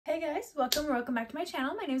guys, welcome back to my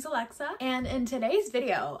channel. My name is Alexa, and in today's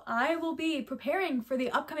video I will be preparing for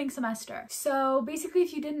the upcoming semester. So basically,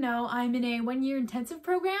 if you didn't know, I'm in a one-year intensive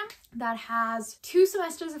program that has 2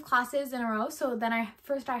 semesters of classes in a row. So then I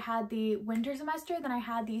had the winter semester, then I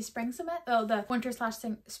had the the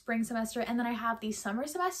winter/spring semester, and then I have the summer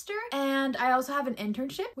semester, and I also have an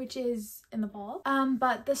internship which is in the fall.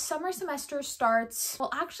 But the summer semester starts,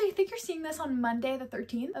 well, actually I think you're seeing this on Monday the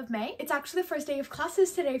 13th of May. It's actually the first day of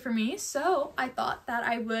classes today for me, so I thought that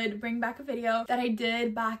I would bring back a video that I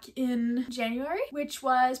did back in January, which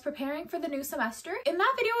was preparing for the new semester. In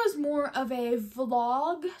that video was more of a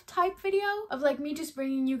vlog type video of like me just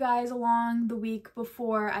bringing you guys along the week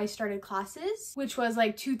before I started classes, which was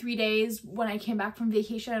like 2-3 days when I came back from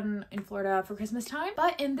vacation in Florida for Christmas time.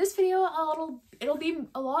 But in this video it'll be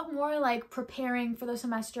a lot more like preparing for the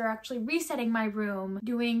semester, actually resetting my room,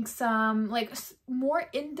 doing some like more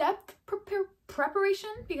in-depth preparation,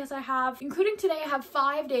 because including today, I have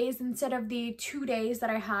 5 days instead of the 2 days that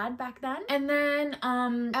I had back then. And then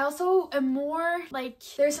I also am more like,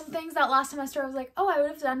 there's some things that last semester I was like, oh, I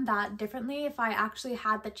would have done that differently if I actually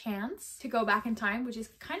had the chance to go back in time, which is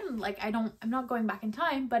kind of like, I'm not going back in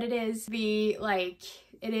time, but it is me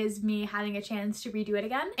having a chance to redo it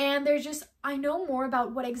again. And there's just, I know more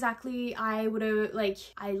about what exactly I would have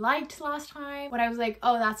I liked last time, what I was like,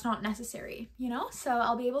 oh, that's not necessary, you know? So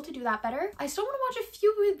I'll be able to do that better. I still want to watch a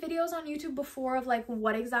few videos on YouTube before of like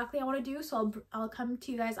what exactly I want to do, so I'll come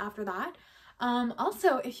to you guys after that.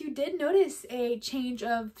 Also, if you did notice a change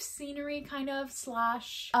of scenery kind of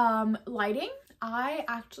slash lighting, my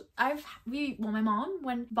mom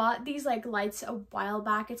bought these like lights a while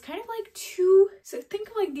back. It's kind of like so think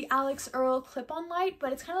of like the Alex Earl clip-on light,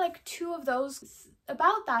 but it's kind of like 2 of those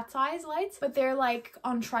about that size lights, but they're like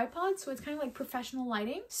on tripods, so it's kind of like professional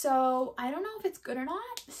lighting. So I don't know if it's good or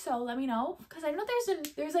not, so let me know, because I know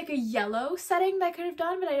there's like a yellow setting that I could have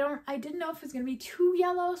done, but I didn't know if it's gonna be too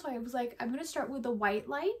yellow, so I was like, I'm gonna start with the white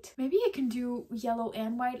light. Maybe I can do yellow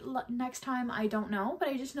and white next time, I don't know, but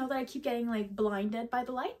I just know that I keep getting like blinded by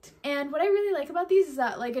the light. And what I really like about these is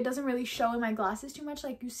that like it doesn't really show in my glasses too much,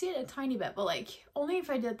 like you see it a tiny bit, but like only if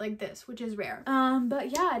I did like this, which is rare.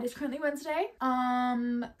 But yeah, it is currently Wednesday.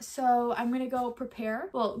 So I'm gonna go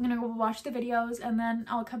prepare. Well, I'm gonna go watch the videos, and then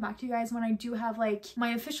I'll come back to you guys when I do have like my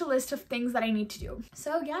official list of things that I need to do.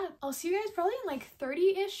 So yeah, I'll see you guys probably in like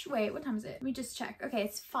 30-ish. Wait, what time is it? Let me just check. Okay,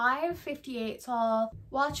 it's 5:58, so I'll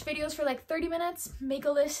watch videos for like 30 minutes, make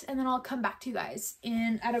a list, and then I'll come back to you guys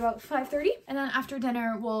at about 5:30. And then after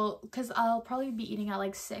dinner, because I'll probably be eating at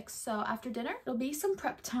like 6, so after dinner, it'll be some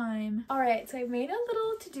prep time. All right, so I've made a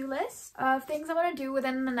little to-do list of things I want to do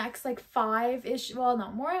within the next like 5-ish, well,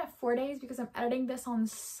 no, more at 4 days, because I'm editing this on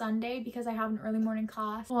Sunday because I have an early morning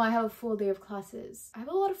class. Well, I have a full day of classes. I have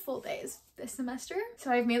a lot of full days this semester,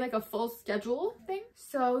 so I've made like a full schedule thing.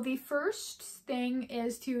 So the first thing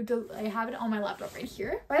is I have it on my laptop right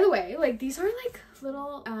here. By the way, like these are like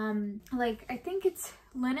little like I think it's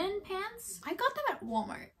linen pants. I got them at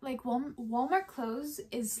Walmart. Like Walmart clothes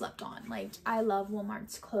is slept on. Like I love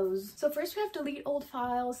Walmart's clothes. So first we have to delete old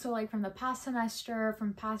files, so like from the past semester,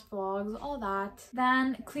 from past vlogs, all that.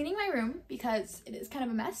 Then cleaning my room because it is kind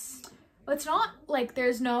of a mess. Well, it's not like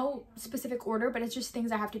there's no specific order, but it's just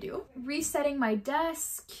things I have to do. Resetting my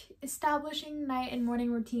desk, establishing night and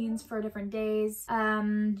morning routines for different days,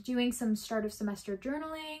 doing some start of semester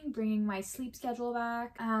journaling, bringing my sleep schedule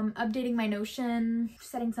back, updating my Notion,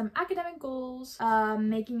 setting some academic goals,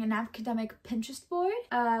 making an academic Pinterest board,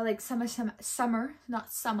 like summer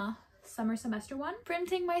semester one,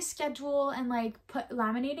 printing my schedule and like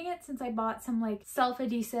laminating it, since I bought some like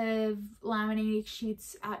self-adhesive laminating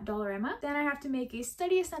sheets at Dollarama. Then I have to make a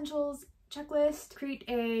study essentials checklist, create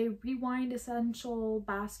a rewind essential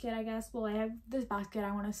basket, I guess. Well, I have this basket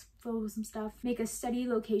I want to fill with some stuff. Make a study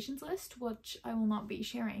locations list, which I will not be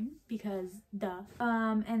sharing because duh.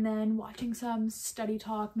 And then watching some study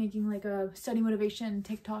talk, making like a study motivation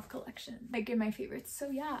TikTok collection, like in my favorites. So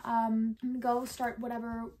yeah, I'm gonna go start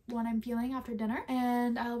whatever one I'm feeling after dinner,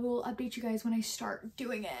 and I will update you guys when I start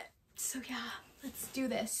doing it. So yeah, let's do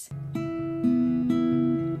this.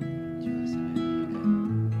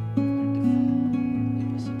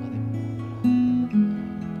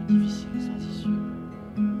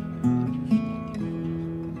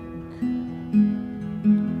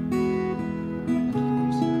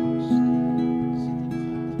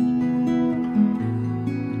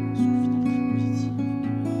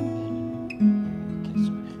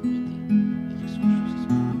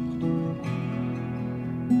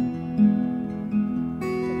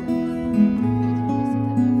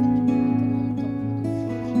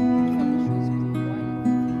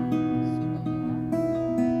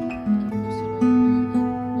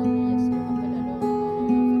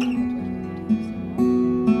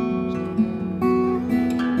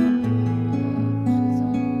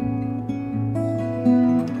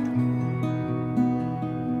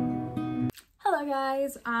 Hello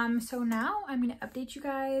guys, so now I'm gonna update you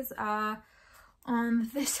guys on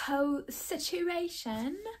this whole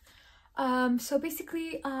situation. So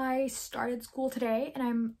basically I started school today and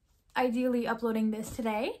I'm ideally uploading this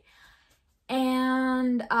today.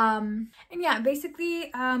 And yeah,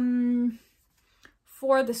 basically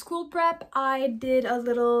for the school prep I did a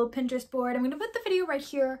little Pinterest board. I'm gonna put the video right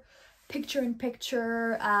here, picture in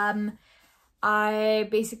picture. I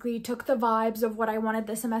basically took the vibes of what I wanted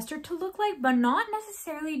the semester to look like, but not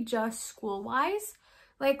necessarily just school-wise.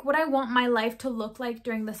 Like what I want my life to look like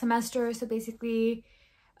during the semester. So basically,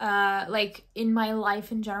 like in my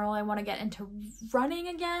life in general, I want to get into running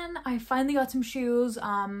again. I finally got some shoes,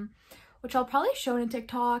 which I'll probably show in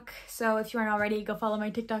TikTok. So if you aren't already, go follow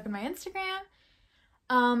my TikTok and my Instagram.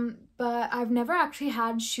 But I've never actually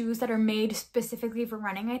had shoes that are made specifically for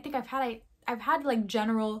running. I think I've had like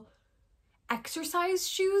general exercise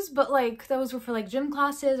shoes, but like those were for like gym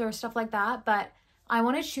classes or stuff like that. But I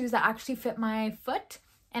wanted shoes that actually fit my foot,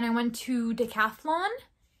 and I went to Decathlon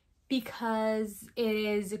because it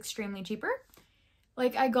is extremely cheaper.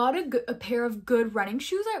 Like I got a pair of good running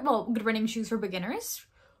shoes, good running shoes for beginners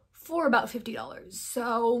for about $50.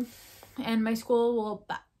 So, and my school will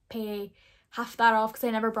pay half that off because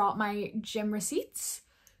I never brought my gym receipts.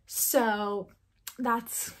 So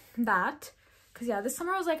that's that. Because yeah, this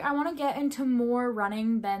summer I was like, I want to get into more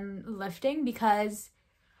running than lifting, because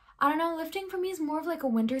I don't know, lifting for me is more of like a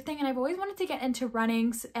winter thing, and I've always wanted to get into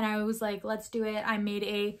running, and I was like, let's do it. I made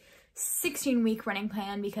a 16-week running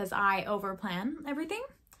plan because I overplan everything.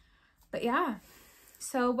 But yeah,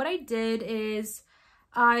 so what I did is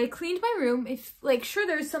I cleaned my room. If like, sure,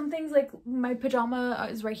 there's some things like my pajama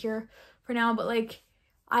is right here for now, but like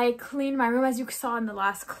I cleaned my room as you saw in the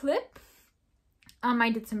last clip.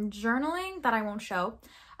 I did some journaling that I won't show.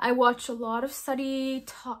 I watched a lot of study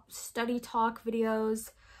talk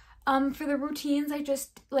videos. For the routines, I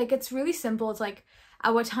just like, it's really simple. It's like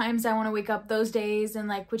at what times I want to wake up those days, and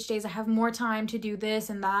like which days I have more time to do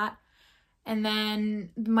this and that. And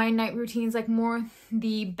then my night routines, like more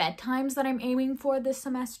the bedtimes that I'm aiming for this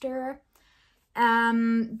semester.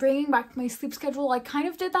 Bringing back my sleep schedule, I kind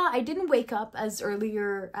of did that. I didn't wake up as early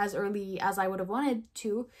as I would have wanted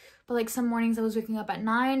to, but like some mornings I was waking up at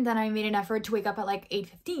 9, then I made an effort to wake up at like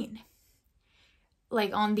 8:15.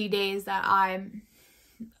 Like on the days that I'm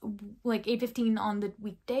like 8:15 on the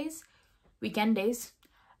weekend days.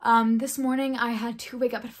 This morning I had to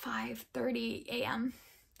wake up at 5:30 a.m.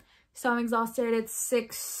 So I'm exhausted. It's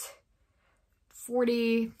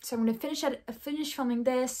 6:40, so I'm gonna finish filming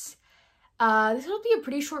this. This will be a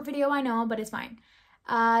pretty short video, I know, but it's fine.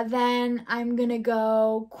 Then I'm gonna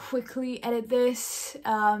go quickly edit this,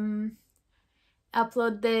 upload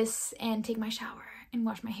this, and take my shower and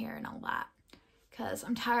wash my hair and all that. Because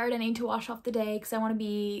I'm tired, I need to wash off the day because I want to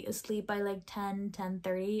be asleep by like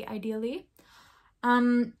 10:30 ideally.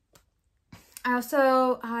 I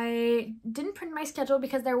didn't print my schedule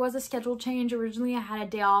because there was a schedule change. Originally I had a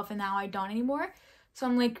day off and now I don't anymore. So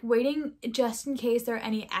I'm like waiting just in case there are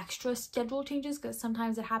any extra schedule changes, because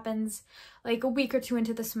sometimes it happens like a week or two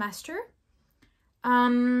into the semester.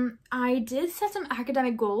 I did set some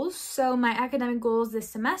academic goals. So my academic goals this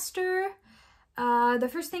semester, the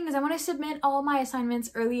first thing is I want to submit all my assignments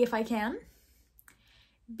early if I can,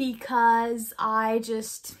 because I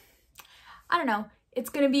don't know, it's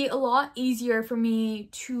going to be a lot easier for me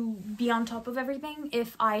to be on top of everything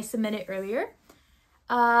if I submit it earlier.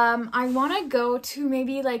 I want to go to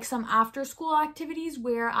maybe like some after school activities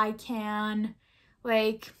where I can,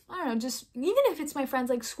 like, I don't know, just even if it's my friends,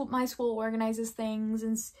 like my school organizes things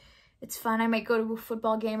and it's fun. I might go to a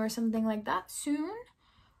football game or something like that soon.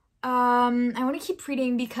 I want to keep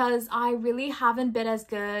reading because I really haven't been as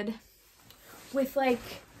good with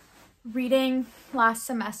like reading last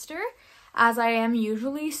semester as I am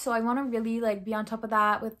usually. So I want to really like be on top of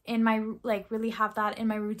that really have that in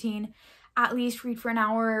my routine. At least read for an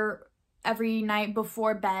hour every night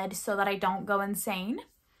before bed so that I don't go insane.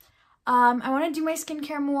 I want to do my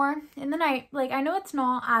skincare more in the night. Like, I know it's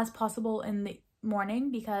not as possible in the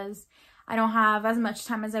morning because I don't have as much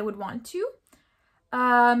time as I would want to.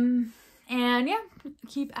 And yeah,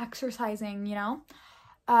 keep exercising, you know.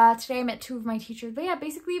 Today I met 2 of my teachers. But yeah,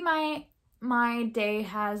 basically my day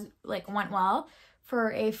has like went well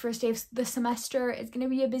for a first day of the semester. It's going to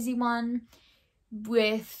be a busy one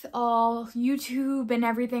with all YouTube and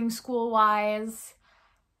everything school-wise.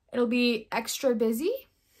 It'll be extra busy,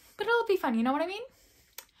 but it'll be fun, you know what I mean?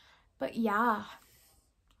 But yeah,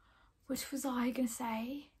 what was I gonna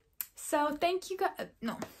say? So thank you guys.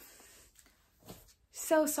 No.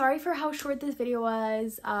 So sorry for how short this video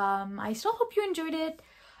was. I still hope you enjoyed it.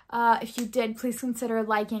 If you did, please consider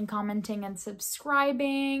liking, commenting, and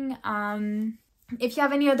subscribing. If you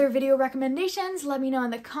have any other video recommendations, let me know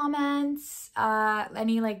in the comments.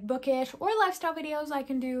 Any like bookish or lifestyle videos I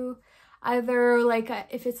can do. Either like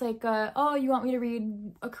if it's like oh, you want me to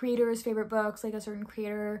read a creator's favorite books, like a certain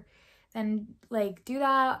creator, then like do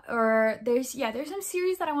that. Or there's some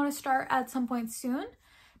series that I want to start at some point soon.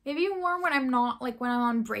 Maybe more when I'm not, like when I'm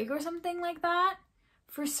on break or something like that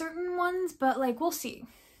for certain ones, but like we'll see.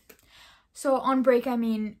 So on break, I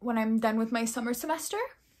mean when I'm done with my summer semester.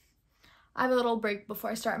 I have a little break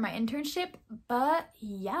before I start my internship, but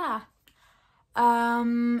yeah.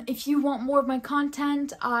 If you want more of my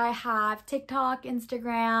content, I have TikTok,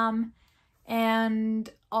 Instagram, and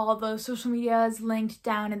all those social medias linked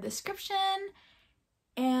down in the description.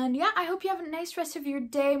 And yeah, I hope you have a nice rest of your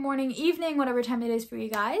day, morning, evening, whatever time it is for you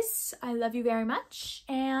guys. I love you very much.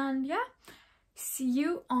 And yeah, see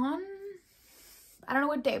you on, I don't know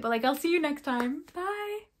what day, but like I'll see you next time. Bye.